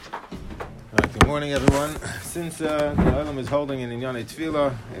Good morning, everyone. Since the Olam is holding an Inyane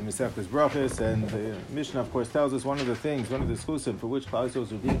Tefillah in Masechtas Brachos, and the Mishnah, of course, tells us one of the chusim for which Klal Yisrael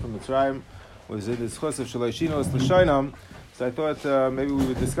was redeemed from Mitzrayim was in the chus of Shaloshino L'Shainam. So I thought maybe we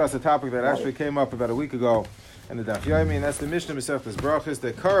would discuss a topic that actually came up about a week ago in the Daf Yomi, and that's the Mishnah Masechtas Brachos.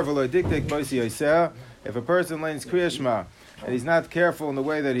 The Kar v'lo diktek boisi yoseh. If a person learns Kriya Shema and he's not careful in the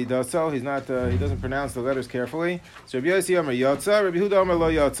way that he does so, he doesn't pronounce the letters carefully. So Rabbi Yossi Amar Yotza, Rabbi Huda Amar Lo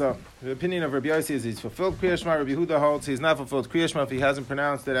Yotza. The opinion of Rabbi Yossi is he's fulfilled Kriya Shema. Rabbi Huda holds he's not fulfilled Kriya Shema if he hasn't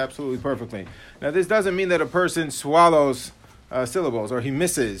pronounced it absolutely perfectly. Now this doesn't mean that a person swallows syllables or he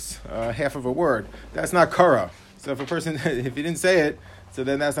misses half of a word. That's not kara. So if a person, if he didn't say it, so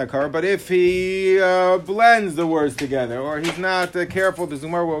then that's not kara. But if he blends the words together, or he's not careful, the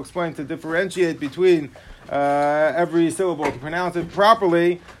Zumar will explain, to differentiate between every syllable to pronounce it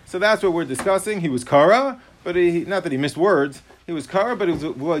properly. So that's what we're discussing. He was kara, but not that he missed words. He was kara, but he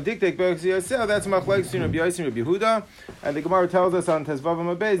was diktek b'yoseh. That's machlokes between Rabbi Yossi and Rabbi Yehuda. And the Gemara tells us on Tezvav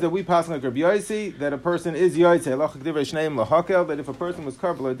Amabez that we pass like Rabbi Yossi that a person is yotzei lachak divrei shneim lahakel. That if a person was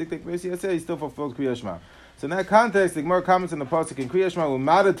kara diktek b'yoseh, he still fulfilled Kriya Shema. So in that context, the Gemara comments in the pasuk in Kriya Shema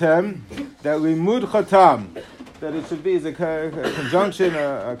umadatem that limud chatam, that it should be as a conjunction,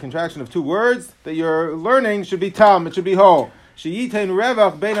 a contraction of two words, that your learning should be tam, it should be whole. Sheyitein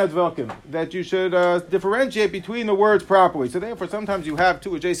revach bein advakim, that you should differentiate between the words properly. So therefore, sometimes you have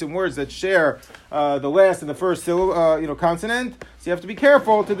two adjacent words that share the last and the first consonant. So you have to be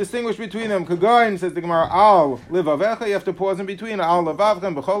careful to distinguish between them. Kagain, says the Gemara, al livavecha, you have to pause in between. Al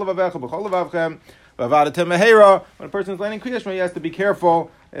lavavchem, b'chol lavavecha, b'chol lavavchem. When a person is learning Kriya Shema, he has to be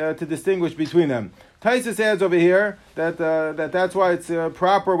careful to distinguish between them. Taisus adds over here that's why it's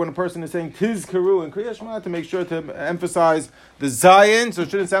proper when a person is saying Tizkaru in Kriya Shema to make sure to emphasize the Zayin, so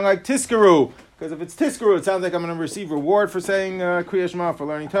it shouldn't sound like Tizkaru. Because if it's Tizkaru, it sounds like I'm going to receive reward for saying Kriya Shema, for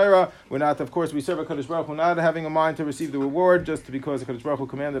learning Torah. We're not, of course, we serve a Kadosh Baruch Hu not having a mind to receive the reward just because the Kadosh Baruch Hu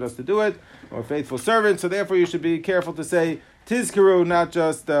commanded us to do it. We're faithful servants, so therefore you should be careful to say Tizkaru, not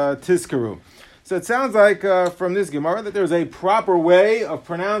just Tizkaru. So it sounds like from this Gemara that there's a proper way of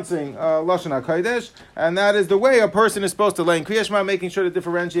pronouncing Lashon HaKodesh, and that is the way a person is supposed to learn Kriya Shema, making sure to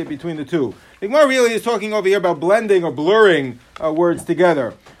differentiate between the two. The Gemara really is talking over here about blending or blurring words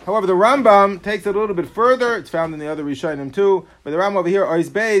together. However, the Rambam takes it a little bit further. It's found in the other Rishonim too. But the Rambam over here, Ois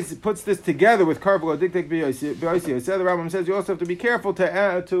Beis, puts this together with Kar v'lo diktek b'yoseh. The Rambam says you also have to be careful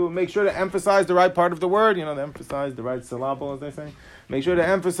to make sure to emphasize the right part of the word. To emphasize the right syllable, as they say. Make sure to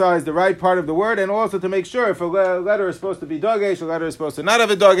emphasize the right part of the word, and also to make sure if a letter is supposed to be dagesh, a letter is supposed to not have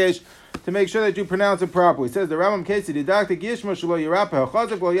a dagesh, to make sure that you pronounce it properly. It says the Rambam Kesi didactic yishma shelo yirapa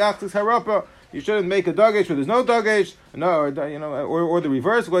hachazak lo yachzis harapa. You shouldn't make a dagesh where there's no dagesh, or the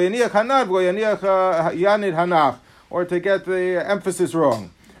reverse, lo yaniach hanad, lo yaniach yanid hanach, or to get the emphasis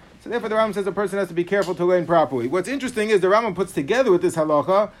wrong. So therefore, the Rambam says a person has to be careful to learn properly. What's interesting is the Rambam puts together with this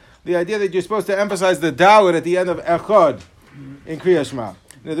halacha the idea that you're supposed to emphasize the dalet at the end of echad in Kriya Shema.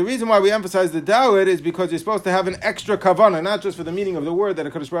 Now, the reason why we emphasize the dalet is because you're supposed to have an extra kavanah, not just for the meaning of the word that a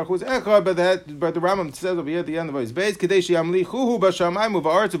Kadosh Baruch Hu is echad, but the Rambam says over here at the end of his base, kadeshi amlichuhu b'shamayim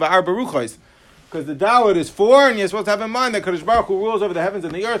u'va'aretz u'va'ar baruchos. Because the dalet is 4, and you're supposed to have in mind that Kadosh Baruch Hu rules over the heavens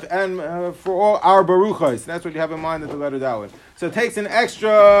and the earth, and for all our baruchos. That's what you have in mind at the letter dalet. So it takes an extra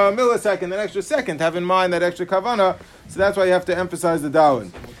millisecond, an extra second to have in mind that extra kavanah. So that's why you have to emphasize the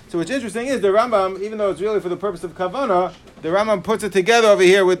dalet. So what's interesting is the Rambam, even though it's really for the purpose of kavanah, the Rambam puts it together over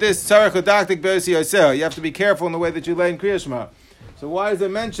here with this tzarech didactic b'yoseh yoseh. You have to be careful in the way that you lay in Kriya Shema. So why does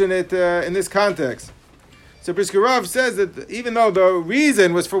it mention it in this context? So Brisker Rav says that even though the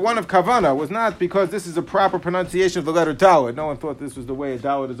reason was for one of kavanah, was not because this is a proper pronunciation of the letter dalet. No one thought this was the way a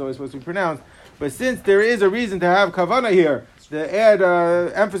dalet is always supposed to be pronounced. But since there is a reason to have kavanah here, to add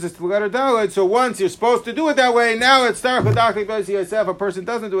emphasis to the letter dalet, so once you're supposed to do it that way, now it's tzarech didactic b'yoseh yoseh. If a person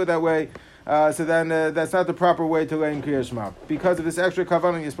doesn't do it that way, so then that's not the proper way to learn Kriya Shema, because of this extra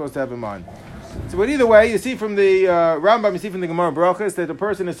kavanah you're supposed to have in mind. So, but either way, you see from the Rambam, you see from the Gemara Brachos that the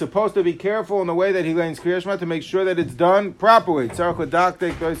person is supposed to be careful in the way that he learns Kriya Shema to make sure that it's done properly. Tzarech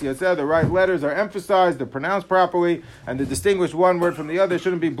didactic b'yoseh yoseh. The right letters are emphasized, they're pronounced properly, and to distinguish one word from the other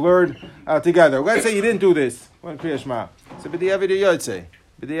shouldn't be blurred together. Let's say you didn't do this when Kriya Shema. So b'diavad yotzei,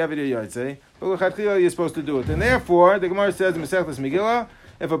 but l'chadchila you're supposed to do it, and therefore the Gemara says in Masechtas Megillah,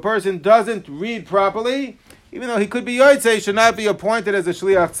 if a person doesn't read properly, even though he could be yotzei, he should not be appointed as a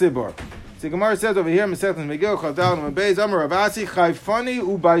shliach tzibur. So the Gemara says over here, Masechtas Megillah, Chaldal Mabez, Amar Ravasi, Chaifani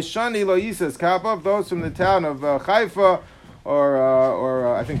u'Baishani lo yisas kapav. Those from the town of Haifa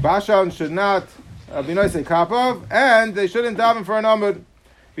or I think Bashan should not be noisei kapav, and they shouldn't daven for an amud,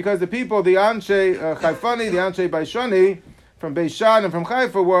 because the people, the Anshe Chaifani, the Anshe Baishani, from Beishan and from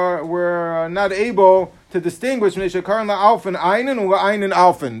Haifa were not able to distinguish between Shekaran la'alf and Ayin or Ayin and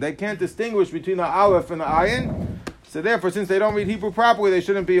Alfin. They can't distinguish between the Aleph and the Ayin. So therefore, since they don't read Hebrew properly, they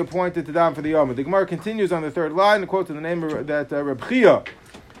shouldn't be appointed to daven for the Yom. The Gemara continues on the third line, quotes in the name of that Rabbi,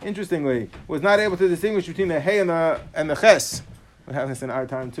 interestingly, was not able to distinguish between the Hey and the Ches. We have this in our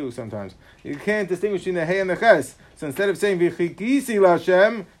time too sometimes. You can't distinguish between the Hey and the Ches. So instead of saying V'chikisi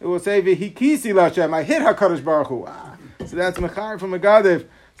Lashem, it will say V'hikisi Lashem. I hit HaKadosh Baruch Hu. So that's Mechar from Megadev.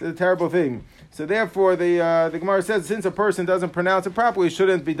 It's a terrible thing. So therefore, the Gemara says, since a person doesn't pronounce it properly, he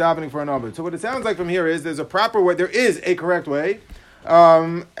shouldn't be davening for an Amud. So what it sounds like from here is there's a proper way, there is a correct way,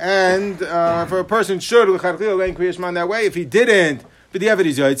 and for a person should l'chadchila lein Kriya Shema that way. If he didn't, b'diavad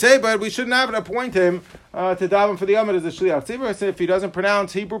he's yotzei, but we should not appoint him to daven for the Amud as a shliach tzibur if he doesn't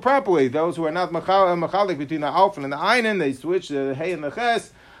pronounce Hebrew properly. Those who are not machalik between the alfin and the ayin, they switch the hey and the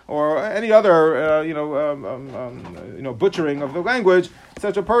ches, or any other, butchering of the language.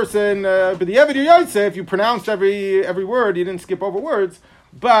 Such a person, b'diavad you're yotzei, if you pronounced every word, you didn't skip over words.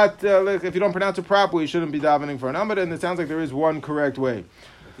 But if you don't pronounce it properly, you shouldn't be davening for an Amud, and it sounds like there is one correct way.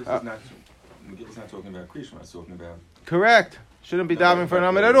 But this is not talking about Kriya Shema, it's talking about... Correct. Shouldn't be davening for an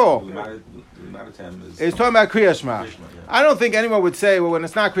Amud at all. It's talking about Kriya Shema. I don't think anyone would say, well, when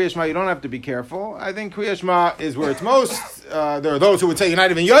it's not Kriya Shema, you don't have to be careful. I think Kriya Shema is where it's most... there are those who would say you're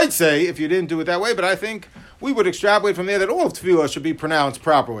not even yotzei if you didn't do it that way, but I think we would extrapolate from there that all of tefillah should be pronounced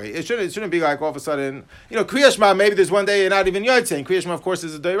properly. It shouldn't be like all of a sudden, Kriya Shema, maybe there's one day you're not even yotzei. And Kriya Shema, of course,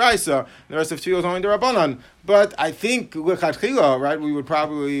 is a deiraisa. The rest of tefillah is only derabanan. But I think l'chadchila, right, we would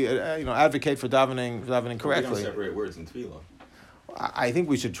probably advocate for davening correctly. We don't separate words in tefillah. I think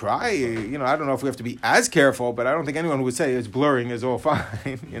we should try. I don't know if we have to be as careful, but I don't think anyone would say it's blurring is all fine.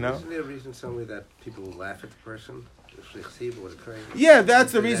 Isn't there a reason somewhere that people will laugh at the person? Yeah,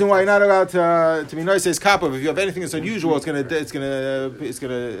 that's the reason why you're not allowed to be noises kapov. If you have anything that's unusual, it's gonna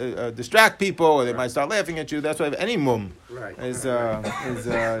distract people, or they might start laughing at you. That's why any mum is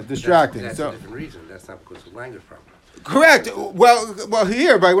distracting. That's a different reason. That's not because of language problem. Correct. Well,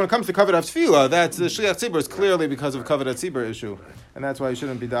 here, but when it comes to kavod tefillah, that's the shliach tzibur is clearly because of kavod tzibur issue, and that's why you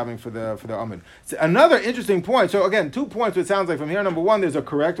shouldn't be davening for the amud. So another interesting point. So again, 2 points. It sounds like from here. Number one, there's a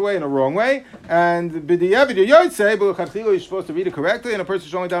correct way and a wrong way, and b'diavad yotzei, but you're supposed to read it correctly, and a person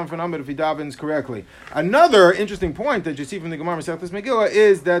should only daven for an amud if he davens correctly. Another interesting point that you see from the Gemara Masechtas Megillah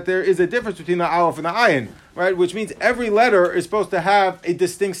is that there is a difference between the aleph and the ayin. Right, which means every letter is supposed to have a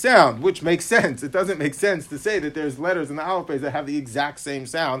distinct sound, which makes sense. It doesn't make sense to say that there's letters in the alphabet that have the exact same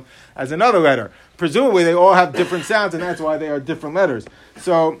sound as another letter. Presumably, they all have different sounds, and that's why they are different letters.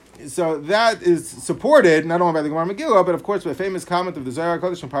 So that is supported not only by the Gemara Megillah, but of course by a famous comment of the Zohar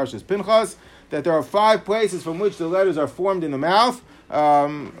HaKadosh from Parshas Pinchas, that there are 5 places from which the letters are formed in the mouth.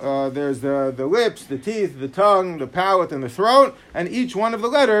 There's the lips, the teeth, the tongue, the palate, and the throat, and each one of the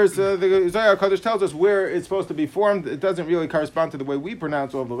letters, the Zohar HaKadosh tells us where it's supposed to be formed. It doesn't really correspond to the way we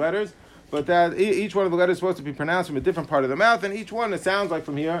pronounce all the letters, but that each one of the letters is supposed to be pronounced from a different part of the mouth, and each one, it sounds like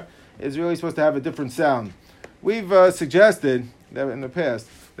from here, is really supposed to have a different sound. We've suggested that in the past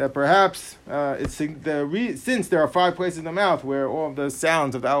that perhaps since there are 5 places in the mouth where all of the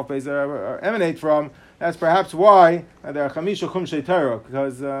sounds of the alphabets emanate from, that's perhaps why there are chamisha chumshei Torah,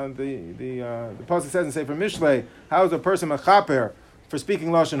 because the pasuk says in Sefer Mishlei, how is a person mechaper for speaking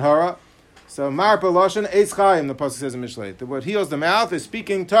lashon hara? So marpa lashon eitz chaim, the pasuk says in Mishlei. What heals the mouth is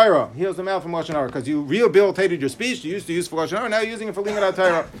speaking Torah. Heals the mouth from lashon hara, because you rehabilitated your speech. You used to use for lashon hara, now you're using it for limud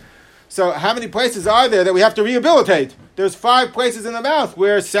Torah. So how many places are there that we have to rehabilitate? There's 5 places in the mouth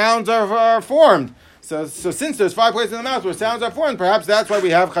where sounds are formed. So since there's 5 places in the mouth where sounds are formed, perhaps that's why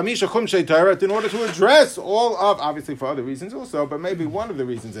we have chamisha chumshei Torah, in order to address all of, obviously for other reasons also, but maybe one of the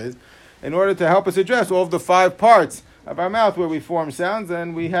reasons is, in order to help us address all of the 5 parts of our mouth where we form sounds,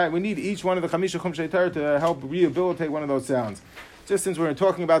 and we need each one of the chamisha chumshei Torah to help rehabilitate one of those sounds. Just since we're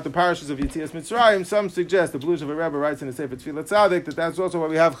talking about the parashas of Yetzias Mitzrayim, some suggest, the Blush of a Rabbi writes in the Sefer Tefillah Tzaddik, that's also why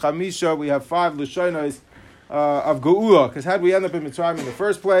we have chamisha, we have 5 lashonos of Geula, because had we end up in Mitzrayim in the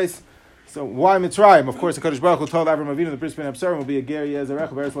first place, so why Mitzrayim? Of course, the Kadosh Baruch Hu told Avram Avinu the Bris Ben Absarim will be a Ger Yezerecha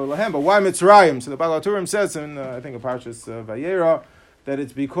Beretz Lo Lahem, but why Mitzrayim? So the Baal HaTurim says in, I think, a parashas Vayera, that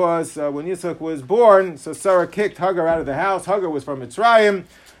it's because when Yitzchak was born, so Sarah kicked Hagar out of the house. Hagar was from Mitzrayim,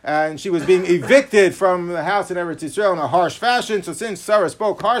 and she was being evicted from the house in Eretz Yisrael in a harsh fashion. So since Sarah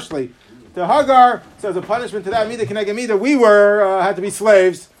spoke harshly to Hagar, so as a punishment to that, Mida Keneged Mida, we had to be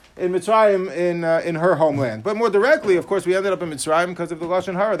slaves in Mitzrayim in her homeland. But more directly, of course, we ended up in Mitzrayim because of the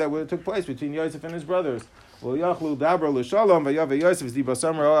Lashon Hara that took place between Yosef and his brothers. Speaking Lashon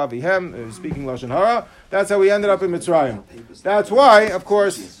Hara. That's how we ended up in Mitzrayim. That's why, of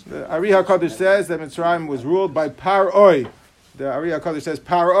course, the Ari HaKadosh says that Mitzrayim was ruled by Paroi. The Ari HaKadosh says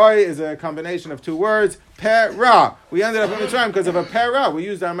paroi is a combination of two words. Pera. We ended up in Mitzrayim because of a pera. We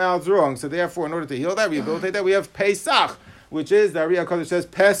used our mouths wrong. So therefore, in order to heal that, rehabilitate that, we have Pesach, which is, the Ari HaKadosh says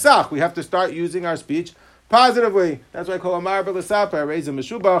Pesach. We have to start using our speech positively. That's why I call Amar B'Lasapa, raise a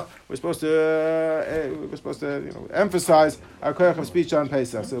Meshubach. We're supposed to emphasize our koyach of speech on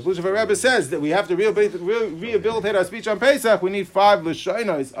Pesach. So the Rabbi says that we have to rehabilitate our speech on Pesach. We need 5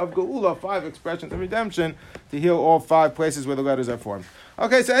 Lashonos of Geula, 5 expressions of redemption to heal all 5 places where the letters are formed.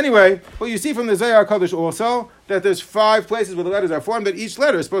 Okay, so anyway, well, you see from the Zohar HaKadosh also that there's 5 places where the letters are formed, that each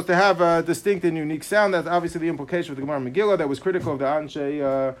letter is supposed to have a distinct and unique sound. That's obviously the implication with the Gemara Megillah that was critical of the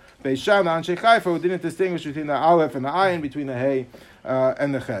Anshe Beishan, the Anshe Haifa, who didn't distinguish between the Aleph and the Ayin, between the Hey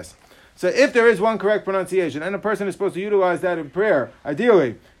and the Ches. So if there is one correct pronunciation, and a person is supposed to utilize that in prayer,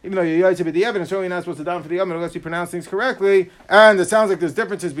 ideally, even though you're Yaitse B'Di'evet, and certainly not supposed to down for the Yom unless you pronounce things correctly, and it sounds like there's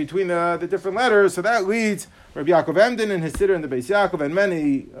differences between the different letters, so that leads Rabbi Yaakov Emden and his Siddur in the Beis Yaakov and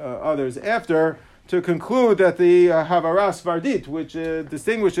many others after to conclude that the Havara Svardit, which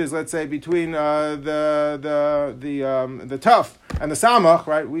distinguishes, let's say, between the Tuf and the Samach,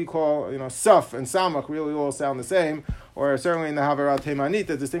 right? We call Suf and Samach really all sound the same, or certainly in the Havara Teimanit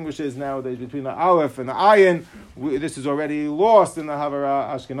that distinguishes nowadays between the Aleph and the Ayin. This is already lost in the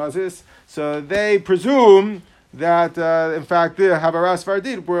Havara Ashkenazis, so they presume that, in fact, the Havara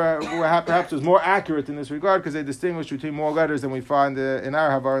Svardit perhaps was more accurate in this regard because they distinguish between more letters than we find in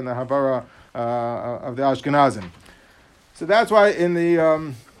our Havara and the Havara of the Ashkenazim. So that's why in the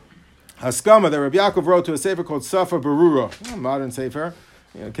Haskama that Rabbi Yaakov wrote to a sefer called Safa Berura, a modern sefer,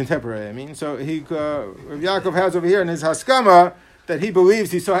 contemporary, I mean. So Rabbi Yaakov has over here in his Haskama that he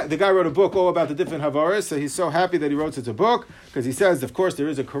believes the guy wrote a book all about the different Havaras, so he's so happy that he wrote such a book, because he says, of course, there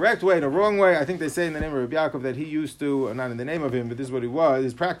is a correct way and a wrong way. I think they say in the name of Rabbi Yaakov that he used to, not in the name of him, but this is what he was,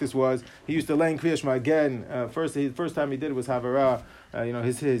 his practice was, he used to lay in Kriya Shema again. First time he did it was Havara,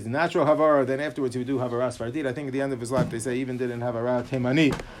 his natural Havara, then afterwards he would do Havara Svardit. I think at the end of his life they say he even did in Havara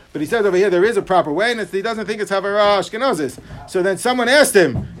Temani. But he says over here there is a proper way, and he doesn't think it's Havara Ashkenazis. So then someone asked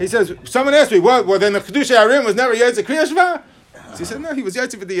him, someone asked me, well then the Kedusha Arim was never Yetzer Kriya Shema? So he said, no, he was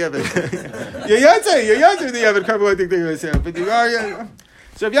Yetzer B'Di'evet. You're Yetzer B'Di'evet, couple I think they were saying. But you are,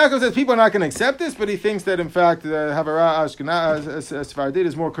 so if Yaakov says people are not going to accept this, but he thinks that in fact Havara Ashkenaz Svardit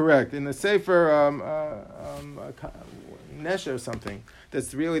is more correct. In the Sefer Nesha or something,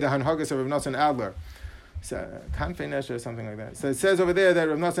 that's really the Hanhagas of Rav Nosson Adler. Kanfei Nesha or something like that. So it says over there that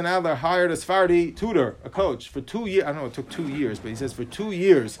Rav Nosson Adler hired a Sephardi tutor, a coach, for 2 years. I don't know, it took 2 years, but he says for 2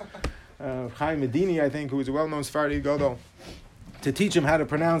 years. Chaim Medini, I think, who was a well-known Sephardi Gadol, to teach him how to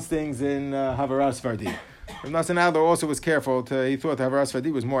pronounce things in Havara Svardit. Rav Nosson Adler also was careful. He thought the Havara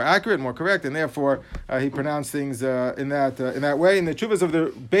Svardit was more accurate, more correct, and therefore he pronounced things in that way. In the Chuvas of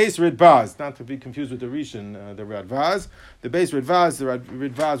the Beis Ridvaz, not to be confused with the Rishon, the Radvaz. The Beis Ridvaz, the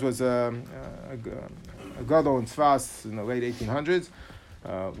Ridvaz was a Gadol in Tzfas in the late 1800s.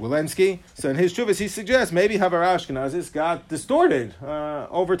 Walensky. So in his Chuvas, he suggests maybe Havara Ashkenazis got distorted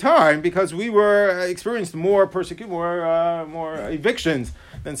over time because we experienced more persecution, more evictions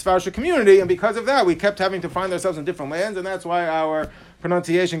than Sfarsha community, and because of that, we kept having to find ourselves in different lands, and that's why our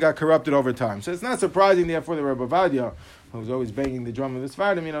pronunciation got corrupted over time. So it's not surprising, therefore, that Rabbi Vadia, who was always banging the drum of the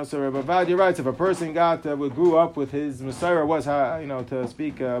Sfardim, so Rabbi Vadia writes, if a person grew up with his Messiah was, to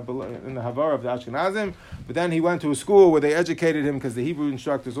speak in the Havara of the Ashkenazim, but then he went to a school where they educated him, because the Hebrew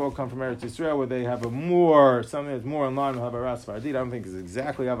instructors all come from Eretz Yisrael, where they have something that's more in line with Havara Sfardit. I don't think it's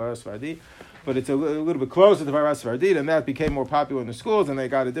exactly Havara Sfardit, but it's a little bit closer to Havara Sfardit, and that became more popular in the schools, and they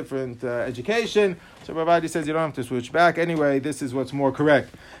got a different education. So Rabbi says you don't have to switch back. Anyway, this is what's more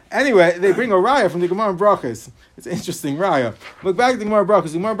correct. Anyway, they bring a raya from the Gemara in Brachos. It's an interesting raya. Look back at the Gemara in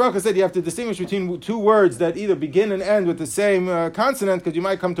Brachos. The Gemara in Brachos said you have to distinguish between two words that either begin and end with the same consonant, because you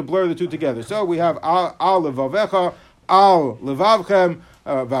might come to blur the two together. So we have al levavecha, al levavchem,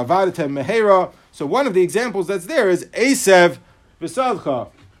 vavadetem mehera. So one of the examples that's there is esev v'sadcha.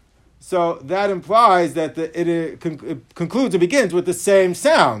 So that implies that it concludes, it begins with the same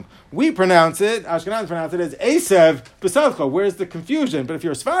sound. We pronounce it, Ashkenazis pronounce it as Esev B'Sadcha. Where's the confusion? But if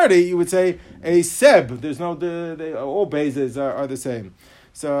you're a Sephardi, you would say Eseb. There's no, all bases are the same.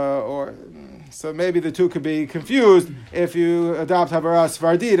 So maybe the two could be confused if you adopt Havara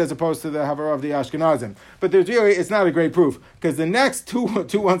Sfardit as opposed to the Havara of the Ashkenazim. But it's not a great proof, because the next two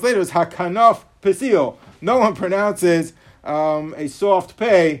ones later is Hakanaf Pesil. No one pronounces a soft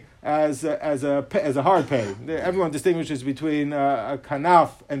pay as a hard pay. Everyone distinguishes between a kanaf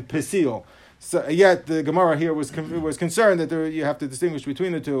and pesil. So yet the Gemara here was concerned that you have to distinguish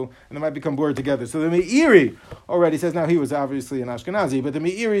between the two, and they might become blurred together. So the Meiri already says, now he was obviously an Ashkenazi, but the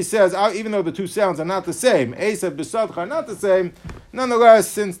Meiri says, even though the two sounds are not the same, Esav B'Sadcha are not the same, nonetheless,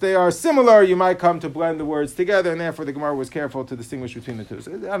 since they are similar, you might come to blend the words together, and therefore the Gemara was careful to distinguish between the two.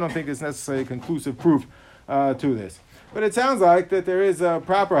 So I don't think it's necessarily conclusive proof to this. But it sounds like that there is a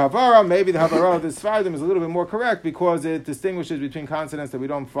proper Havara. Maybe the Havara of the Sfardim is a little bit more correct because it distinguishes between consonants that we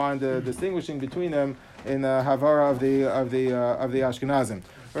don't find distinguishing between them in the Havara of the Ashkenazim.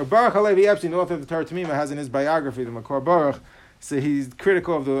 Baruch Halevi Epstein, the author of the Torah Tamima, has in his biography, the Makor Baruch, so he's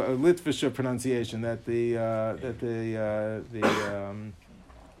critical of the Litvisha pronunciation that they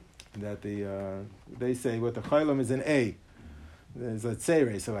say what the Chaylam is an A. There's a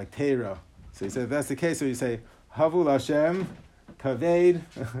Tseire, so like Teira. So he said if that's the case, so you say Havul Hashem Kaved.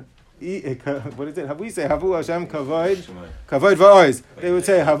 What is it? How we say Havul Hashem Kavod Va'oz. They would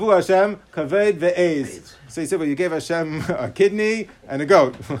say Havul Hashem Kaved Ve'ez. So he said, well, you gave Hashem a kidney and a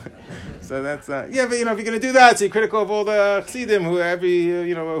goat. So that's but if you're going to do that, so you're critical of all the Chassidim who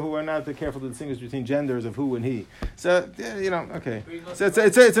who are not careful to distinguish between genders of who and he. So okay. So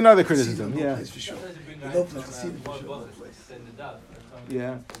it's another criticism. Yeah.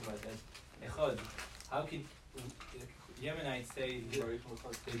 Yeah. How can Yemenites say they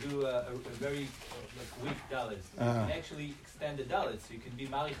do a very weak dalet? You can actually extend the dalet, so you can be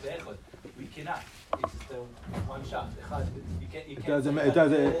marich be'echod. We cannot. It's just one shot. It doesn't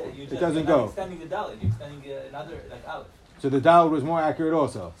go. You're extending the dalet. You're extending another aleph. So the dalet was more accurate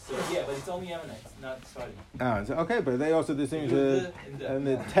also. So but it's only Yemenites, not Sfardim. So, okay, but they also distinguish the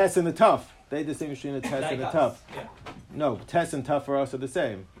tes and the tough. They distinguish between the tes and the tough. Yeah. No, tes and tough are also the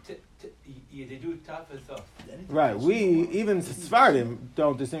same. They do tough and tough. Right. We, even Sfardim,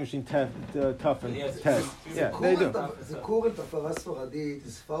 don't distinguish between tough and tes. Yeah, they do. The current of Havara Sfaradit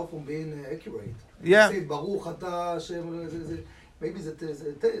is far from being accurate. Yeah. Say Baruch Ata Hashem. Maybe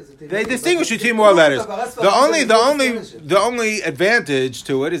they distinguish between more letters. The only advantage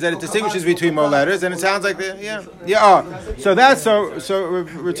to it is that it distinguishes between more letters, and it sounds like So that's so.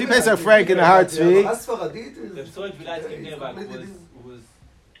 Ritzi Pesach Frank in the Har Tzvi. Was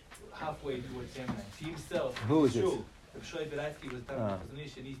halfway towards Yemenites. He himself. Who is this? So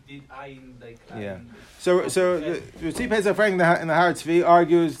Ritzi Pesach Frank in the Har Tzvi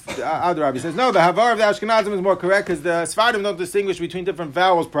argues. Rabbi says no. The Havar of the Ashkenazim is more correct because the Sfardim don't distinguish between different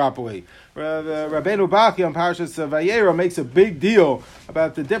vowels properly. Rabbeinu Baki on Parashas Vayera makes a big deal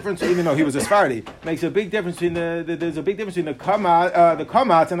about the difference, even though he was a Sfardi, makes a big difference between there's a big difference between the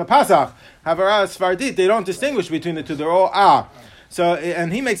Kamat and the Pasach. Havara Sfardit, they don't distinguish between the two. They're all So,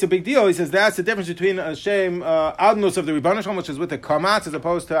 and he makes a big deal. He says that's the difference between Hashem Adnus of the Rebbeinu Shalom, which is with the Kamatz, as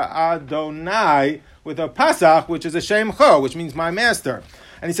opposed to Adonai with a Pasach, which is a Shem Cho, which means my master.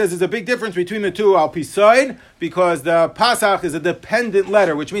 And he says there's a big difference between the two al pisoid, because the Pasach is a dependent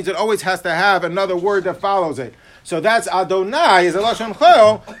letter, which means it always has to have another word that follows it. So that's Adonai is a Lashon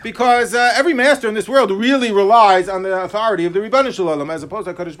Chol, because every master in this world really relies on the authority of the Rebbeinu Shalom, as opposed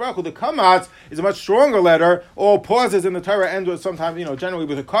to HaKadosh Baruch Hu. The Kamatz is a much stronger letter. All pauses in the Torah end with sometimes, generally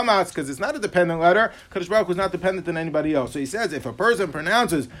with a Kamatz, because it's not a dependent letter. HaKadosh Baruch Hu is not dependent on anybody else. So he says if a person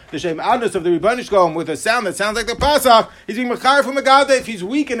pronounces the Shem Adnus of the Rebbeinu Shalom with a sound that sounds like the Pasach, he's being Mechar from Megada. If he's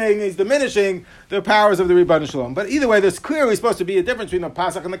weakening, he's diminishing the powers of the Rebbeinu Shalom. But either way, there's clearly supposed to be a difference between the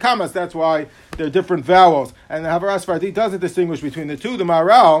Pasach and the Kamatz. That's why they're different vowels. And the Havara Sfardi doesn't distinguish between the two. The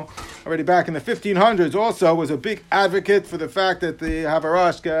Maharal, already back in the 1500s, also was a big advocate for the fact that the Havara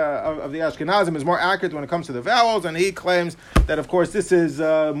of the Ashkenazim is more accurate when it comes to the vowels, and he claims that, of course, this is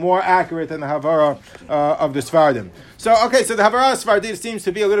more accurate than the Havara of the Sfardim. So the Havara Sfardi seems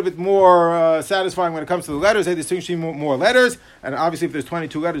to be a little bit more satisfying when it comes to the letters. They distinguish more letters, and obviously if there's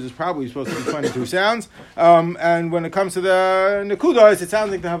 22 letters, it's probably supposed to be 22 sounds. And when it comes to the Nekudos, it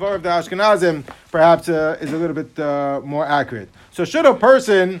sounds like the Havara of the Ashkenazim perhaps is a little bit more accurate. So should a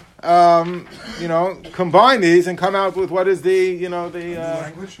person, combine these and come out with what is the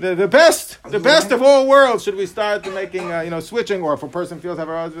best of all worlds? Should we start making, switching, or if a person feels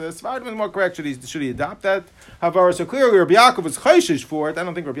Havara Sfardim is more correct, should he adopt that Havara? So clearly, Rabbi Yaakov was chayshish for it. I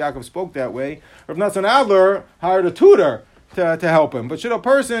don't think Rabbi Yaakov spoke that way. Rabbi Nathan Adler hired a tutor to help him. But should a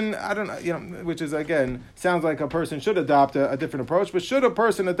person, which is, again, sounds like a person should adopt a different approach, but should a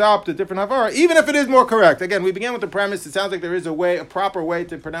person adopt a different Havara, even if it is more correct? Again, we began with the premise, it sounds like there is a proper way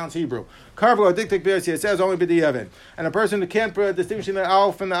to pronounce Hebrew. Karvo adiktik b'yos, it says only b'di'evin. And a person who can't distinguish the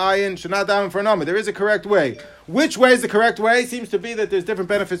Alf and the Ayin should not daven for a Nama. There is a correct way. Which way is the correct way? Seems to be that there's different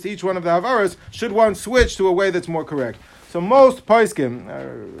benefits to each one of the Havaras. Should one switch to a way that's more correct? So most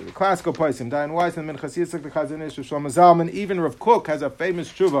poskim, classical poskim, Dayan Weiss and Minchas Yitzchak the Chazon Ish, Shlomo Zalman, even Rav Kook has a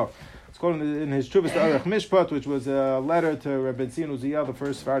famous tshuva It's quoted in his Truvas Arach Mishpat, which was a letter to Rabbi Tzin Uziel, the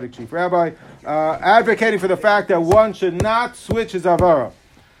first Sephardic chief rabbi, advocating for the fact that one should not switch his avara.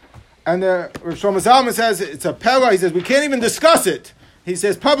 And Rav Shlomo Zalman says it's a pella. He says we can't even discuss it. He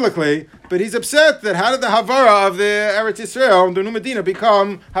says publicly, but he's upset that how did the Havara of the Eretz Yisrael, the New Medina,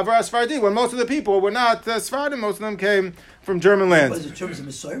 become Havara Sephardi when most of the people were not Sephardim, most of them came from German lands. Was it in terms of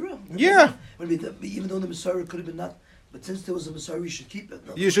Messiah? Yeah. Even though the Messiah could have been not, but since there was a Messiah, you should keep it.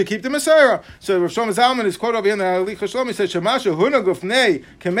 No? You should keep the Messiah. So Rav Shlomo Zalman is quoted over here in the Halicha Shlomo. He says, "Shemashu huna gufnei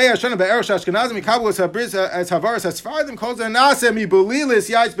kemei Hashana be'eresh Ashkenazim mikabel as Havaras Sephardim kol zanasem ibelilis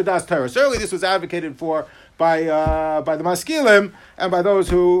yais b'das Torah." Certainly, this was advocated for by the Maskilim and by those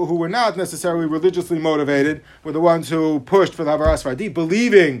who were not necessarily religiously motivated, were the ones who pushed for the Havaras Sephardi,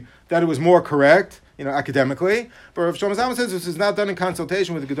 believing that it was more correct, academically. But Rav Shlomo Zalman says this is not done in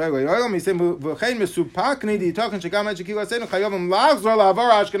consultation with the Gedolei Olam. He said,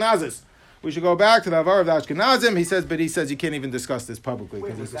 we should go back to the Havara of the Ashkenazim. He says you can't even discuss this publicly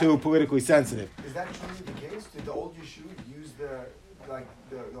because it's too politically sensitive. Is that truly the case? Did the old Yeshua use the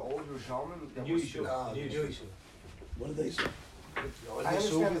old Yerushalmi? The new Shiur. What did they say? I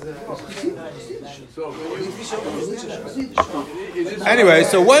understand Anyway,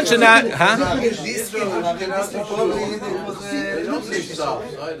 so one should not,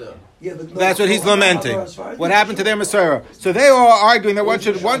 That's what he's lamenting. What happened to their Messiah? So they are arguing that one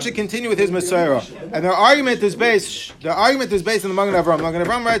should continue with his Messiah, and their argument is based on the Magen Avram. Magen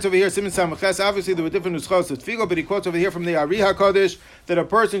Avram writes over here, Siman Samches. Obviously, there were different nuschos of tefillah, but he quotes over here from the Ari HaKodesh that a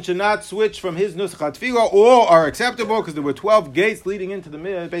person should not switch from his nusach tefillah. All are acceptable because there were 12 gates leading into the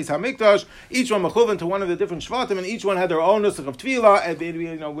Beis Hamikdash. Each one mechuven to one of the different shvatim, and each one had their own nusach of tefillah, and they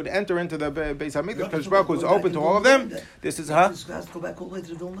would enter into the Beis Hamikdash because Baruch was open to all of them. This is This has to go back all the way to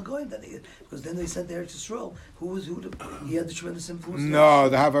the Vilna Gaon. Because then they sent the Eretz Yisrael. He had the tremendous influence. No,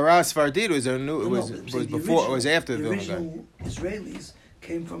 the Havara Sephardi was after the Vilna Gaon. original Israelis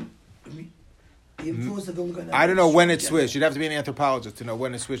came from. He influenced the Vilna Gaon. I don't know when it switched. You'd have to be an anthropologist to know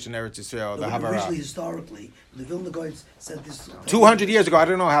when it switched in Eretz Yisrael. The Havara. Originally, historically, the Vilna Gaon said this 200 years ago. I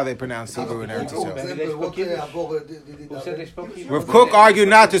don't know how they pronounced Hebrew in Eretz Yisrael. Rav Kook argued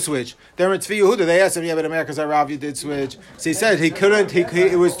not to switch. Then Tzvi Yehuda, they asked him, "Yeah, but America's Arav, you did switch." So he said he couldn't.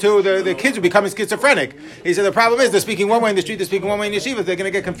 It was too. The kids were becoming schizophrenic. He said the problem is they're speaking one way in the street, they're speaking one way in yeshivas. They're going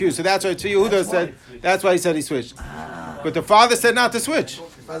to get confused. So that's why Tzvi Yehuda said. That's why he said he switched. But the father said not to switch.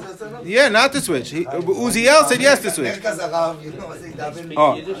 Yeah, not to switch. Uziel said yes to switch.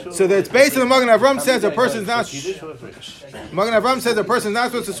 So that's based on the Magen Avram says a person's not. Magen Avram says a person's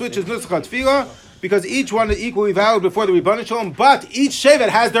not supposed to switch his nusach tefillah because each one is equally valid before the Rebbeinu Shalom. But each shevet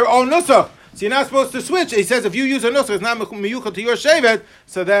has their own nusach. So you're not supposed to switch. He says if you use a nusach that's not miyuchad to your shevet,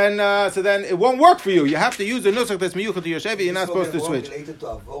 so then it won't work for you. You have to use a nusach that's miyuchad to your shevet. You're not supposed to switch.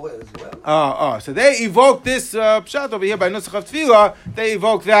 So they evoke this pshat over here by nusach of tefillah. They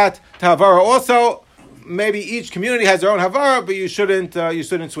evoke that to Havara also. Maybe each community has their own Havara, but you shouldn't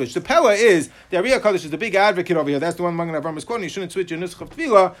switch. The Pella is, the Ari HaKadosh is the big advocate over here. That's the one Magen Avram is quoting. You shouldn't switch your Nusach of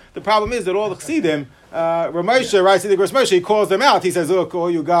Tefillah. The problem is that all the Chassidim, Ramosha, right, the Gros Moshe, he calls them out. He says, look, all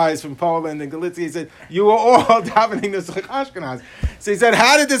you guys from Poland and Galicia, he said, you were all davening Nusach Ashkenaz. So he said,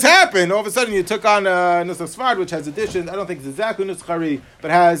 how did this happen? All of a sudden you took on Nusach Sfard, which has additions. I don't think it's exactly Nusach Hari, but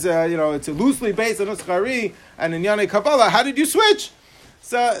has, it's loosely based on Nusach Hari and in Yanei Kabbalah. How did you switch?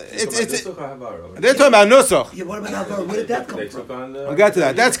 So they're talking about nusach. Yeah, what about Havara? Where did that come from? We'll get to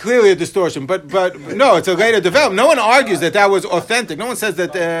that. That's clearly a distortion, but no, it's a later development. No one argues that was authentic. No one says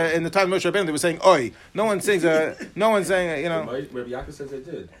that in the time of Moshe Rabbeinu they were saying oi. No one saying Rabbi Yaakov says they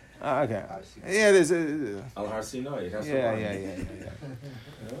did. Okay. Yeah, there's Al Har Sinai. Yeah.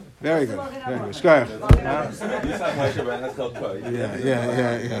 Very good. Shkoyach.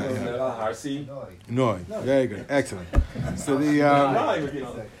 No. Very good. Excellent. So they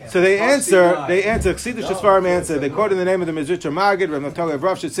answer. Chassidus Shesfarim answer. They quote in the name of the Mezritcher Maggid, Rav Naftali of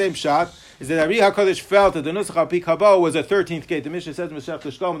Rav same shot. Is that Ari HaKadosh felt that the Nusach al-Pi Kabbalah was a 13th gate. The Mishnah says in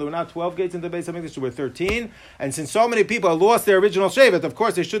Masechta Shkolm there were not 12 gates in the Beis HaMikdash, there were 13. And since so many people lost their original shevet, of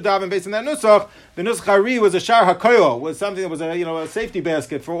course they should daven based on that Nusach. The Nusach Hari was a Shar HaKoyel, was something that was a safety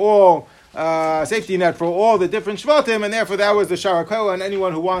basket for all, safety net for all the different Shvatim, and therefore that was the Shar HaKoyel, and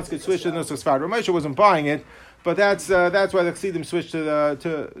anyone who wants could switch to the Nusach Sfard. Ramosha wasn't buying it. But that's why the Chassidim switched to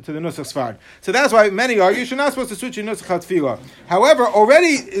the Nusach Sfard. So that's why many argue you're not supposed to switch to Nusach HaTfilah. However,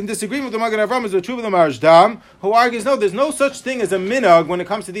 already in disagreement with the Magen Avram is the Tshuva of the Marshdam, who argues no, there's no such thing as a minhag when it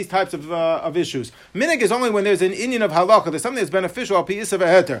comes to these types of issues. Minhag is only when there's an inyan of halacha. There's something that's beneficial al pi isav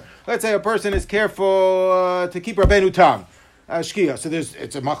heter. Let's say a person is careful to keep Rabbeinu Tam. shkia. So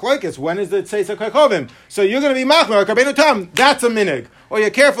it's a machlokes. When is the tzeisa kechovim? So you're going to be machmer Rabbeinu Tam. That's a minig. Or you're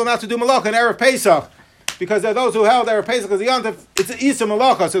careful not to do malacha in erev Pesach, because there are those who held erev Pesach as a yontif. It's an isa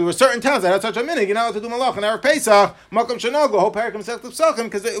malacha. So there were certain towns that had such a minig. You're not allowed to do malacha in erev Pesach. Makom shenoglu whole parak himself to psachim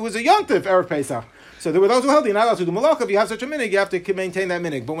because it was a yontif erev Pesach. So there were those who held you're not allowed to do malacha. If you have such a minig, you have to maintain that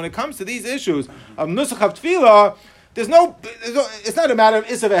minig. But when it comes to these issues of nusach of tefillah, it's not a matter of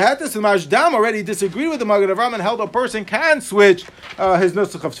Issa v'hetes. The Mashdam already disagreed with the Magen Avraham and held a person can switch his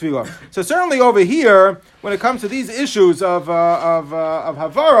nusach of tefillah. So certainly over here, when it comes to these issues of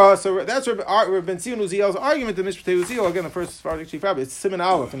Havara, so that's Rabbi Ben Sion Uziel's argument to Mishpatei Uziel, again the first Sephardic chief rabbi, it's Siman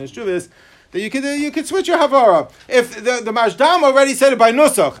Aleph in his Juvis, that you could switch your Havara. If the Mashdam already said it by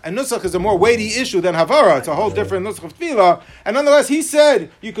Nusach, and Nusach is a more weighty issue than Havara, it's a whole different Nusach of Tefillah, and nonetheless he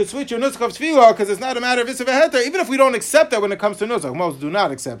said you could switch your Nusach of Tefillah because it's not a matter of Issa v'heter, even if we don't accept that when it comes to Nusach. Most do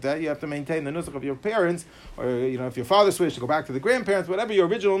not accept that. You have to maintain the Nusach of your parents, or if your father switched, to go back to the grandparents, whatever your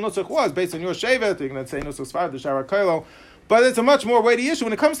original Nusach was, based on your Shevet, you're going to say Nusach Sfard, the Shara Kailo, but it's a much more weighty issue.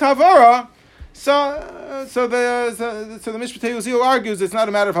 When it comes to Havara, so the Mishpatei Uziel argues it's not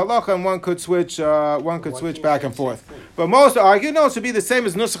a matter of halacha, and one could switch back and forth. But most argue no, it should be the same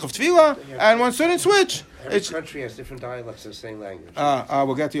as nusach of tefillah, and one shouldn't switch. Every country has different dialects of the same language.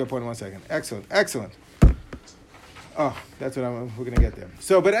 We'll get to your point in 1 second. Excellent. Oh, that's what we're going to get there.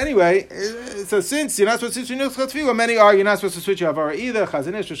 So, but anyway, so since you're not supposed to switch your nusach of tefillah, many argue you're not supposed to switch your havara either.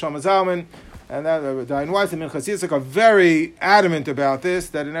 Chazanish, Shlomo Zalman, and Dayan Weiss and Minchas Yitzchak are very adamant about this,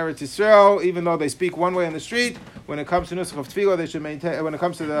 that in Eretz Yisrael, even though they speak one way on the street, when it comes to Nusach of Tefillah, they should maintain, when it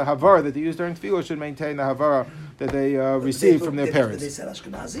comes to the Havara that they use during Tefillah, should maintain the Havara that they received from their parents. They said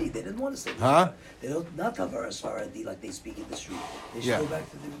Ashkenazi, they didn't want to say that. Huh? They don't, not Havara as far as like they speak in the street. They should go back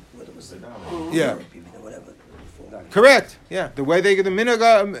to what it was the whatever. Correct. Yeah. The way the minhag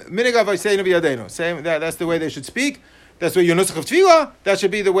of Vayseinu v'Yadeinu. Same. That's the way they should speak. That's where your nusach of tefillah, that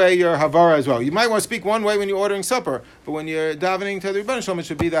should be the way your havara as well. You might want to speak one way when you're ordering supper, but when you're davening to the Rebbeinu Shalom, it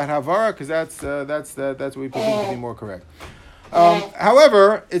should be that havara, because that's what we believe to be more correct.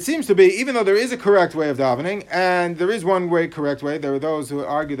 However, it seems to be, even though there is a correct way of davening, and there is one way correct way, there are those who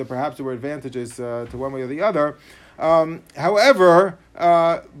argue that perhaps there were advantages to one way or the other. However,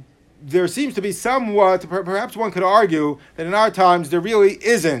 there seems to be somewhat, perhaps one could argue that in our times there really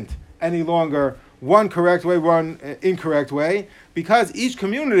isn't any longer one correct way, one incorrect way, because each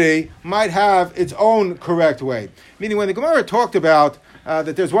community might have its own correct way. Meaning when the Gemara talked about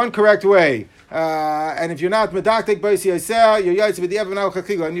that there's one correct way, and if you're not medaktik b'yis yaseh, you're yaitz b'di'ev v'nal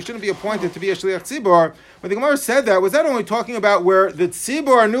chachila, and you shouldn't be appointed to be a shliach tzibor. When the Gemara said that, was that only talking about where the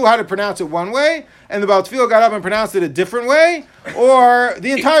tzibor knew how to pronounce it one way, and the Baal Tefillah got up and pronounced it a different way, or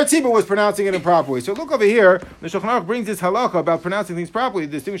the entire tzibor was pronouncing it improperly? So look over here, the Shulchan Aruch brings this halacha about pronouncing things properly,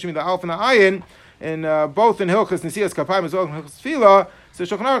 distinguishing the alf and the ayin, in both in Hilchos Nesias Kapayim as well as in Hilchos Tefillah. So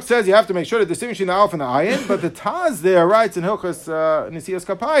Shulchan Aruch says you have to make sure to distinguish the alf and the ayin, but the Taz there writes in Hilchos Nesias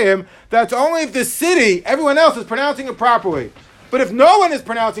Kapayim that's only if the city, everyone else is pronouncing it properly. But if no one is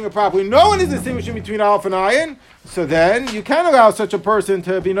pronouncing it properly, no one is distinguishing between alf and ayin, so then you can allow such a person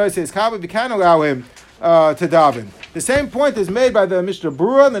to be noises kabbalah, you can allow him to daven. The same point is made by the Mishnah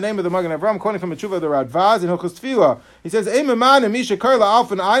Brura in the name of the Magen Avraham, quoting from a tshuva of the Radvaz in Hilchos Tefillah. He says, Ein meman and misha kar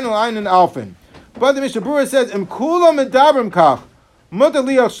la'alfin ayin l'ayin alfin. But the Mishnah Brura says, Im kula medabrim kach, mutar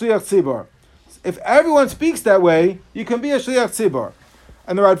liach shliach tzibor. If everyone speaks that way, you can be a shliach tzibor.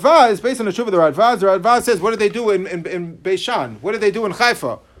 And the Radvaz, based on the Shuvah of the Radvaz says, what did they do in Beishan? What did they do in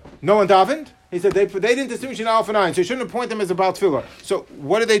Haifa? No one davened? He said they didn't distinguish in Alf and Ayin, so you shouldn't appoint them as a Baal Tefillah. So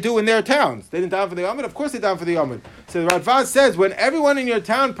what did they do in their towns? They didn't daven for the Yomid? Of course they daven for the Yomid. So the Radvaz says, when everyone in your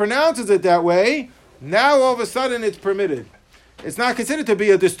town pronounces it that way, now all of a sudden it's permitted. It's not considered to be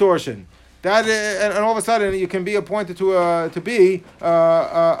a distortion. That and all of a sudden you can be appointed to be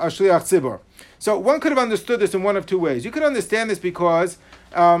a shliach tzibor. So one could have understood this in one of two ways. You could understand this because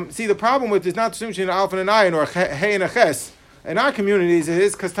the problem with is not distinguishing an alf and an ayin or hey and a ches. In our communities it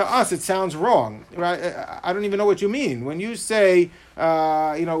is because to us it sounds wrong. Right? I don't even know what you mean when you say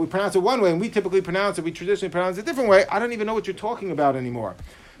we pronounce it one way and we typically pronounce it. We traditionally pronounce it a different way. I don't even know what you're talking about anymore.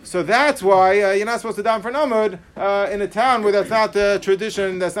 So that's why you're not supposed to daven for Namud in a town where that's not the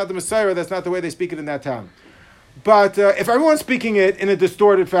tradition, that's not the Messiah, that's not the way they speak it in that town. But if everyone's speaking it in a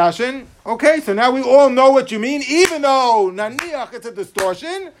distorted fashion, okay, so now we all know what you mean, even though naniach it's a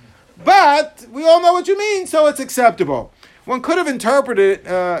distortion, but we all know what you mean, so it's acceptable. One could have interpreted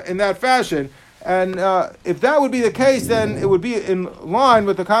it in that fashion, and if that would be the case, then it would be in line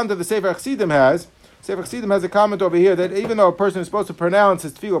with the content the Sefer Chassidim has. Sefer Chassidim has a comment over here that even though a person is supposed to pronounce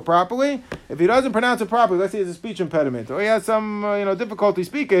his tefillah properly, if he doesn't pronounce it properly, let's say he has a speech impediment, or he has some difficulty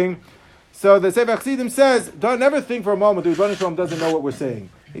speaking, So the Sefer Chassidim says, don't never think for a moment the Rebbeinu Shalom doesn't know what we're saying.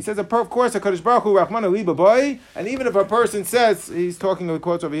 He says, of course, HaKadosh Baruch Hu Rachmana Liba Boi, and even if a person says, he's talking of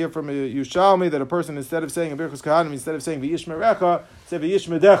quotes over here from Yushalmi, that a person instead of saying Birchus Kahanim, instead of saying V'yishmerecha, say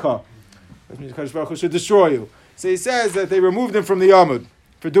V'yishmedecha. That means HaKadosh Baruch Hu should destroy you. So he says that they removed him from the Yamud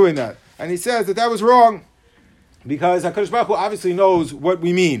for doing that. And he says that was wrong, because HaKadosh Baruch Hu obviously knows what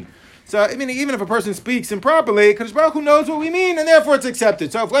we mean. So, I mean, even if a person speaks improperly, HaKadosh Baruch Hu knows what we mean, and therefore it's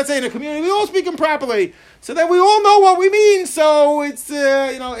accepted. So if, let's say, in a community, we all speak improperly, so then we all know what we mean, so it's,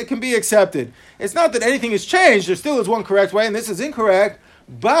 it can be accepted. It's not that anything has changed. There still is one correct way, and this is incorrect,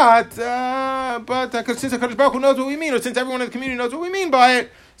 but since HaKadosh Baruch Hu knows what we mean, or since everyone in the community knows what we mean by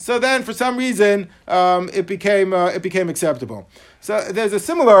it, so then, for some reason, it became acceptable. So there's a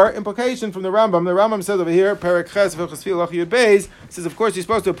similar implication from the Rambam. The Rambam says over here, Perek Ches v'Chesfil Lach Yud Beis, says, of course, you're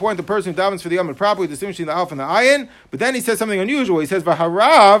supposed to appoint the person who davens for the Yom properly, distinguishing the Alf and the Ayin. But then he says something unusual. He says,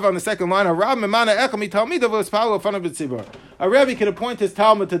 V'harav, on the second line, Harav memana echam mitalmidav v'espalo fanav b'tzibur. A Rebbe can appoint his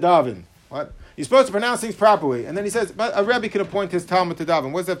Talmud to daven. What? You're supposed to pronounce things properly. And then he says, but a Rebbe can appoint his Talmud to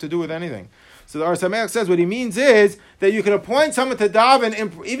daven. What does that have to do with anything? So the Ar Sameach says what he means is that you can appoint someone to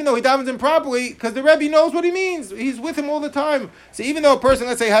daven, even though he davens improperly, because the Rebbe knows what he means. He's with him all the time. So even though a person,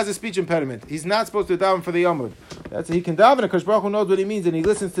 let's say, has a speech impediment, he's not supposed to daven for the Yomud. He can daven, because Baruch Hu knows what he means, and he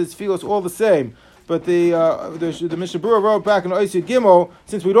listens to his tefillos all the same. But the Mishnah Berurah wrote back in Oisid Gimel,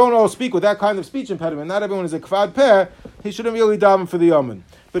 since we don't all speak with that kind of speech impediment, not everyone is a kvad peh, he shouldn't really daven for the Yomud.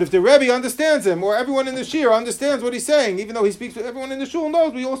 But if the Rebbe understands him, or everyone in the Shiur understands what he's saying, even though he speaks to everyone in the shul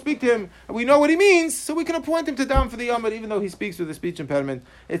knows, we all speak to him, and we know what he means, so we can appoint him to daven for the Yomud, even though he speaks with a speech impediment.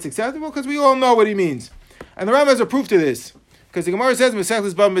 It's acceptable because we all know what he means. And the Rambam has a proof to this. Because the Gemara says,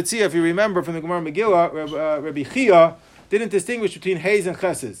 Mesechus Bava Metzia, if you remember from the Gemara Megillah, Rabbi Chia didn't distinguish between Hayes and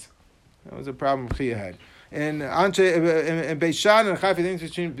Cheses. That was a problem Chia had. And in Beis Shan and Chayfa,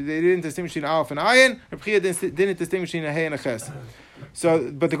 they didn't distinguish between Aleph and Ayin. Rabbi Chia didn't distinguish between a Hay and a Ches.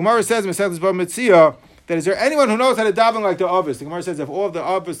 So, but the Gemara says, Mesechus Bava Metzia, that is there anyone who knows how to daven like the Avos? The Gemara says if all of the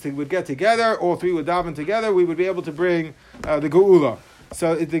Avos would get together, all three would daven together, we would be able to bring the Geula.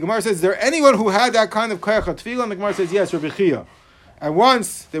 So the Gemara says, is there anyone who had that kind of koyach tefillah? And the Gemara says, yes, Rabbi Chia. And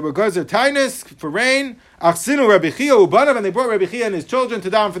once they were gazer tainus for rain, achsinu Rabbi Chia ubanav, and they brought Rabbi Chia and his children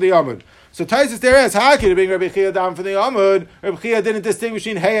to daven for the Yomud. So Taisus there asks, how could he bring Rabbi Chia down for the Yomud? Rabbi Chia didn't distinguish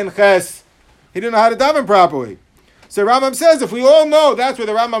between Hay and Ches. He didn't know how to daven properly. So Rambam says, if we all know, that's where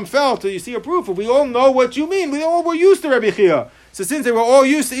the Rambam felt, so you see a proof, if we all know what you mean, we all were used to Rabbi Chia. So since they were all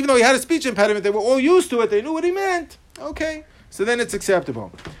used to, even though he had a speech impediment, they were all used to it, they knew what he meant. Okay, so then it's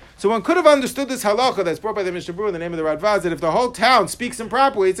acceptable. So one could have understood this halacha that's brought by the Mishnah Berurah in the name of the Radvaz, that if the whole town speaks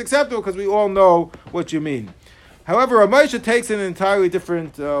improperly, it's acceptable because we all know what you mean. However, Ramosha takes it in an entirely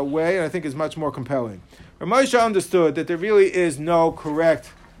different way, and I think is much more compelling. Ramosha understood that there really is no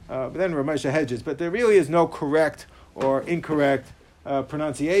correct, but then Ramosha hedges, but there really is no correct or incorrect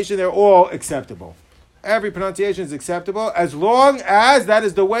pronunciation. They're all acceptable. Every pronunciation is acceptable as long as that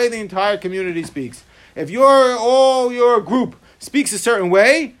is the way the entire community speaks. If your group speaks a certain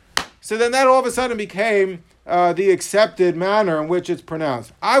way, so then that all of a sudden became the accepted manner in which it's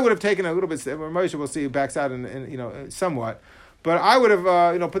pronounced. I would have taken a little bit. Moshe will see backs out in somewhat, but I would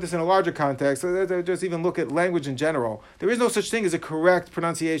have put this in a larger context. So just even look at language in general. There is no such thing as a correct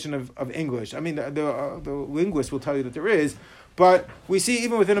pronunciation of English. I mean, the linguist will tell you that there is. But we see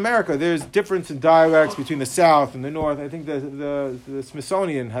even within America, there's difference in dialects between the South and the North. I think the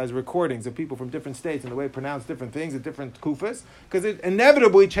Smithsonian has recordings of people from different states and the way they pronounce different things at different kufas, because it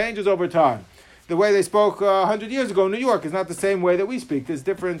inevitably changes over time. The way they spoke 100 years ago in New York is not the same way that we speak. There's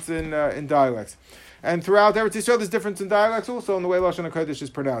difference in dialects. And throughout Eretz Yisrael, there's difference in dialects also in the way Lashon HaKodesh is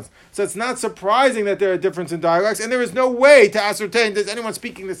pronounced. So it's not surprising that there are differences in dialects, and there is no way to ascertain, does anyone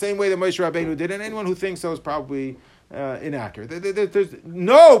speaking the same way that Moshe Rabbeinu did, and anyone who thinks so is probably inaccurate. There's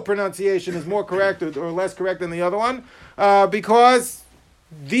no pronunciation is more correct or less correct than the other one because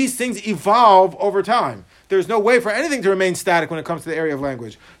these things evolve over time. There's no way for anything to remain static when it comes to the area of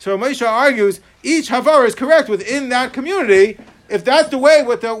language. So Moshe argues each havar is correct within that community. If that's the way,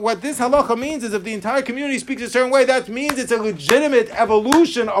 what this halacha means is if the entire community speaks a certain way, that means it's a legitimate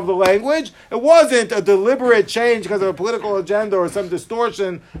evolution of the language. It wasn't a deliberate change because of a political agenda or some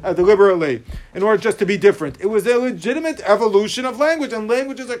distortion deliberately in order just to be different. It was a legitimate evolution of language, and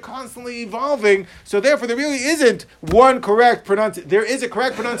languages are constantly evolving. So therefore, there really isn't one correct pronunciation. There is a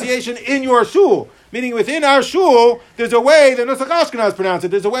correct pronunciation in your shul. Meaning within our shul, there's a way that Nusach Ashkenaz pronounces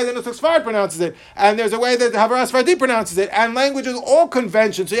it, there's a way that Nusach Sfard pronounces it, and there's a way that Havara Sfardi pronounces it, and language is all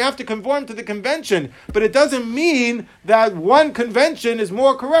convention, so you have to conform to the convention. But it doesn't mean that one convention is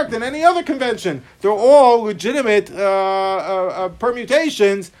more correct than any other convention. They're all legitimate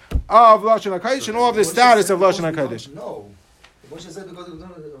permutations of Lashon HaKodesh and all of the status of Lashon HaKodesh. No. Moshe said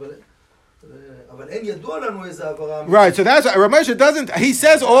אבל אין ידוע לנו איזה העברה. Right, so that's Rav Moshe doesn't. He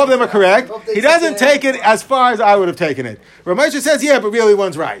says all of them are correct. He doesn't take it as far as I would have taken it. Rav Moshe says, yeah, but really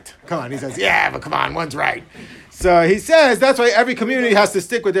one's right. Come on, he says, yeah, but come on, one's right. So he says that's why every community has to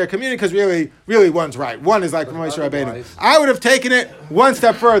stick with their community because really one's right. One is like Rav Moshe Rabbeinu. I would have taken it one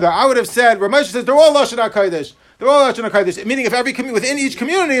step further. I would have said, Rav Moshe says they're all Lashon HaKodesh. They're all Lashon HaKodesh. Meaning, if every within each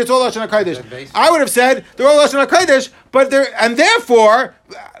community, it's all Lashon HaKodesh. I would have said they're all Lashon HaKodesh, but therefore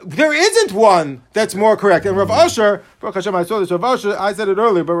there isn't one that's more correct. And Rav Asher, Baruch Hashem, I saw this. Rav Asher, I said it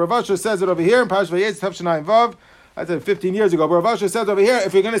earlier, but Rav Asher says it over here in Parashat Vayetz Tavshanayim Vav. I said it 15 years ago, but Rav Asher says over here,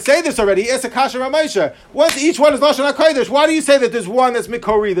 if you're going to say this already, it's a kasha Rav Moshe. Once each one is Lashon HaKodesh, why do you say that there's one that's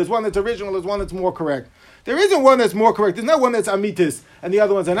mikori, there's one that's original, there's one that's more correct? There isn't one that's more correct. There's not one that's amitis, and the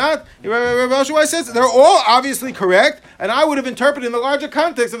other ones are not. Rav Asher says they're all obviously correct, and I would have interpreted in the larger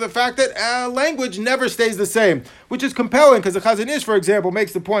context of the fact that language never stays the same, which is compelling, because the Chazon Ish, for example,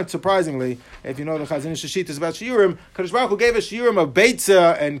 makes the point, surprisingly, if you know the Chazon Ish Shit is about Shiurim, Kadosh Baruch Hu gave us Shiurim of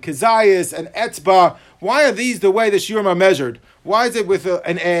Beitza, and Kezayis, and Etzba. Why are these the way the Shiurim are measured? Why is it with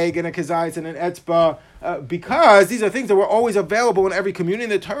an egg, and a Kezayis, and an Etzba? Because these are things that were always available in every community,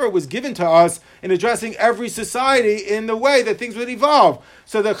 and the Torah was given to us in addressing every society in the way that things would evolve.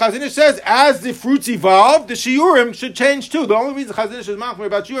 So the Chazon Ish says, as the fruits evolve, the shiurim should change too. The only reason Chazon Ish is machmir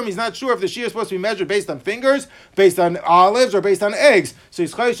about shiurim, he's not sure if the shiur is supposed to be measured based on fingers, based on olives, or based on eggs. So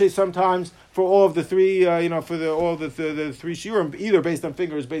he's chayshes sometimes for all of the three, all the three shiurim, either based on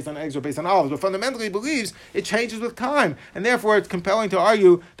fingers, based on eggs, or based on olives. But fundamentally, he believes it changes with time, and therefore it's compelling to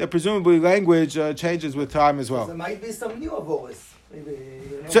argue that presumably language changes with time as well. There might be some new avoris.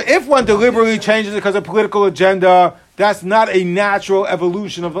 So if one deliberately changes it because of political agenda, that's not a natural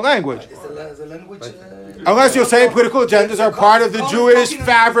evolution of the language. Is the language... Unless you're saying political agendas are part of the Jewish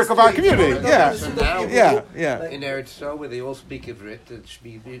fabric of our community. Yeah. In Eretz Yisrael, where they all speak Ivrit, that should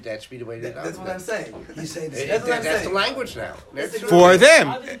be the way they That's what I'm saying. He's saying That's the language now. For them.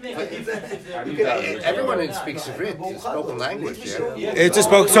 Everyone speaks Ivrit. It's a spoken language. Yeah. It's a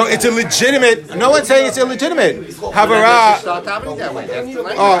spoken. So it's a legitimate. No one's saying it's illegitimate. Havara. Start happening that way. That's the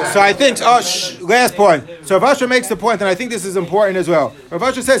language. So I think. Last point. So Rav Asher makes the point, and I think this is important as well. Rav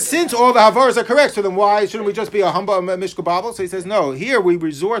Asher says, since all the havaras are correct, so then why shouldn't we just be a humble mishka babel? So he says, no. Here we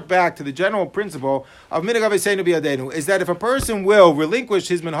resort back to the general principle of minig avosenu biyadenu, is that if a person will relinquish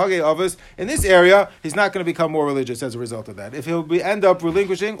his minhagei avos in this area, he's not going to become more religious as a result of that. If he'll end up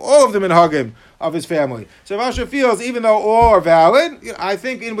relinquishing all of the minhagim of his family. So Rav Asher feels, even though all are valid, I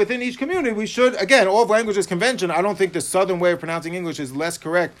think within each community we should, again, all of language is convention. I don't think the southern way of pronouncing English is less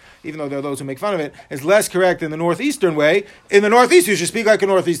correct, even though there are those who make fun of it, is less correct than the northeastern way. In the northeast, you should speak like a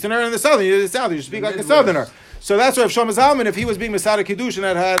northeasterner, and in the southern, you should speak like a southerner. So that's why if Shlomo Zalman, if he was being Masada Kiddush and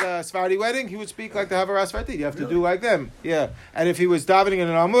had a Sephardi wedding, he would speak like the Havara Sephardi. You have to do like them. Yeah. And if he was davening in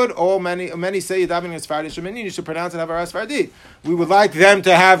an Amud, many say you're davening in Sephardi Shemini, you should pronounce it Havara Sephardi. We would like them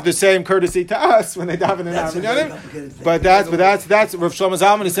to have the same courtesy to us when they daven in Amud. But that's Rav Shlomo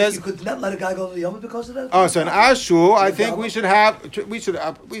Zalman, he says. You could not let a guy go to the Yom because of that? Oh, so in our shul, I think we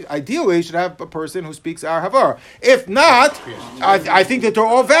ideally should have a person who speaks our Havara. If not, I think that they're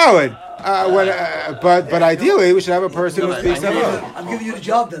all valid. But ideally, we should have a person who speaks Havara. I'm giving you the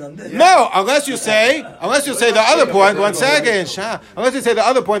job then. No, unless you say the other point. One second, unless you say the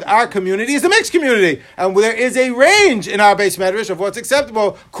other point, our community is a mixed community, and there is a range in our base medrash of what's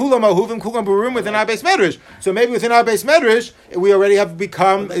acceptable. Kulam ahuvim, kulam barum within our base medrash. So maybe within our base medrash, we already have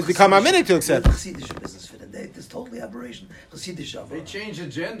become our minhag to accept. It's totally aberration. They change the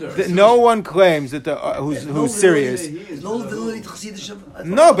gender. No one claims that who's serious.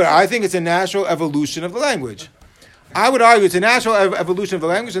 No, but I think it's a natural evolution of the language. I would argue it's a natural evolution of the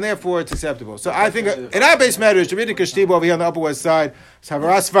language, and therefore it's acceptable. So I think in our base matters, Davidic Kashtiba over here on the Upper West Side,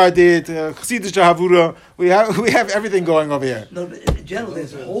 Havaras Vardit, Chassidish Havura, we have everything going over here. No, but in general,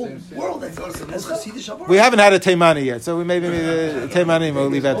 there's a whole world that has Chassidish Havura. We haven't had a Teimani yet, so we maybe the Teimani will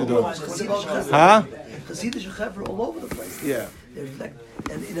leave at the door. Huh? Chassidish Havura all over the place. Yeah.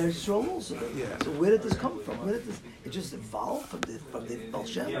 And in Israel also. Yeah. So where did this come from? It just evolved from the Baal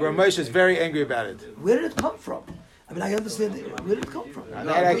Shem? Ramesh is very angry about it. Where did it come from? I mean, I understand. Where did it come from? That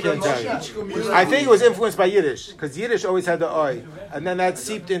I can't tell you. I think it was influenced by Yiddish, because Yiddish always had the oi, and then that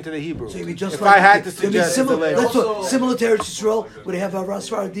seeped into the Hebrew. So just if I had to suggest similar to Eretz Yisrael, where they have a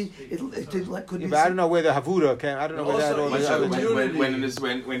Rasfardi, it could be. But I don't know where the Havura came. I don't know where that all is.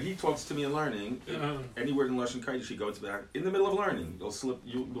 When he talks to me in learning, any word in Lashon Kodesh, he goes back in the middle of learning. You'll slip.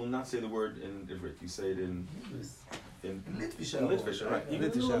 You will not say the word in Ivrit. You say it in Litvish, right?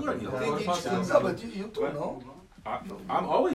 But you too, no? I'm always